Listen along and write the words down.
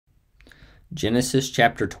Genesis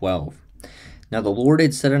chapter 12. Now the Lord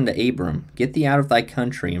had said unto Abram, Get thee out of thy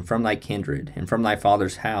country, and from thy kindred, and from thy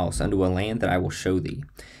father's house, unto a land that I will show thee.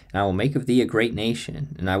 And I will make of thee a great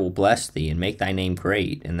nation, and I will bless thee, and make thy name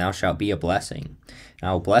great, and thou shalt be a blessing. And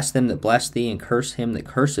I will bless them that bless thee, and curse him that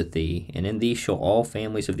curseth thee, and in thee shall all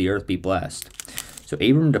families of the earth be blessed. So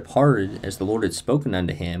Abram departed as the Lord had spoken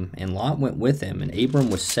unto him, and Lot went with him. And Abram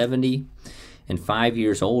was 75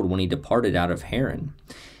 years old when he departed out of Haran.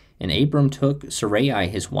 And Abram took Sarai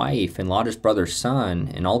his wife, and Lot his brother's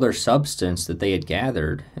son, and all their substance that they had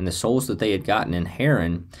gathered, and the souls that they had gotten in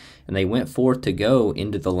Haran, and they went forth to go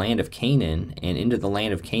into the land of Canaan, and into the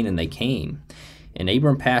land of Canaan they came. And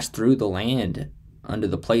Abram passed through the land unto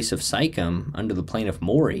the place of Sichem, unto the plain of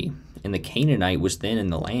Moreh, and the Canaanite was then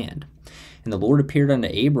in the land. And the Lord appeared unto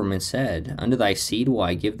Abram and said, Unto thy seed will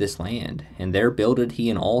I give this land. And there builded he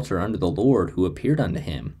an altar unto the Lord who appeared unto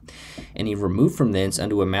him. And he removed from thence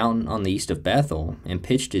unto a mountain on the east of Bethel, and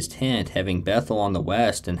pitched his tent, having Bethel on the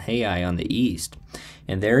west, and Hai on the east.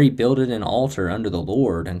 And there he builded an altar unto the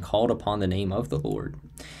Lord, and called upon the name of the Lord.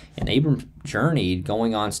 And Abram journeyed,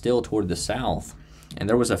 going on still toward the south. And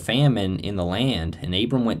there was a famine in the land, and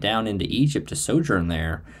Abram went down into Egypt to sojourn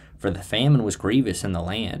there, for the famine was grievous in the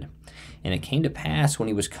land. And it came to pass, when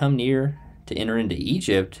he was come near to enter into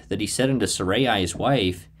Egypt, that he said unto Sarai his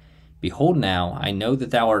wife, Behold now, I know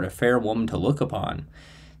that thou art a fair woman to look upon.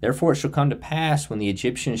 Therefore it shall come to pass, when the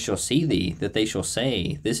Egyptians shall see thee, that they shall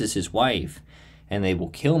say, This is his wife. And they will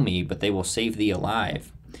kill me, but they will save thee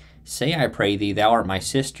alive. Say, I pray thee, thou art my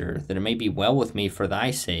sister, that it may be well with me for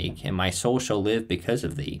thy sake, and my soul shall live because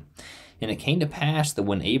of thee. And it came to pass that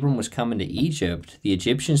when Abram was come into Egypt, the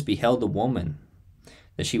Egyptians beheld the woman,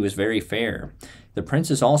 that she was very fair. The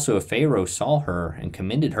princes also of Pharaoh saw her, and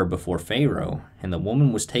commended her before Pharaoh, and the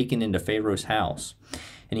woman was taken into Pharaoh's house.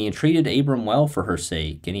 And he entreated Abram well for her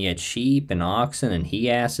sake, and he had sheep, and oxen, and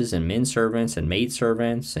he-asses, and men-servants, and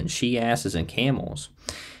maidservants, and she-asses, and camels.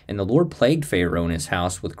 And the Lord plagued Pharaoh and his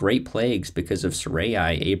house with great plagues because of Sarai,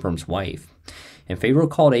 Abram's wife. And Pharaoh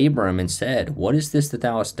called Abram, and said, What is this that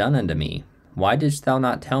thou hast done unto me? Why didst thou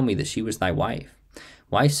not tell me that she was thy wife?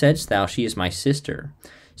 Why saidst thou, She is my sister?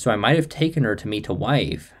 So I might have taken her to me to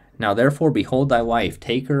wife. Now therefore behold thy wife,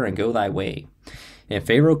 take her, and go thy way. And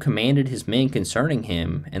Pharaoh commanded his men concerning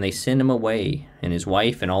him, and they sent him away, and his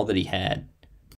wife, and all that he had.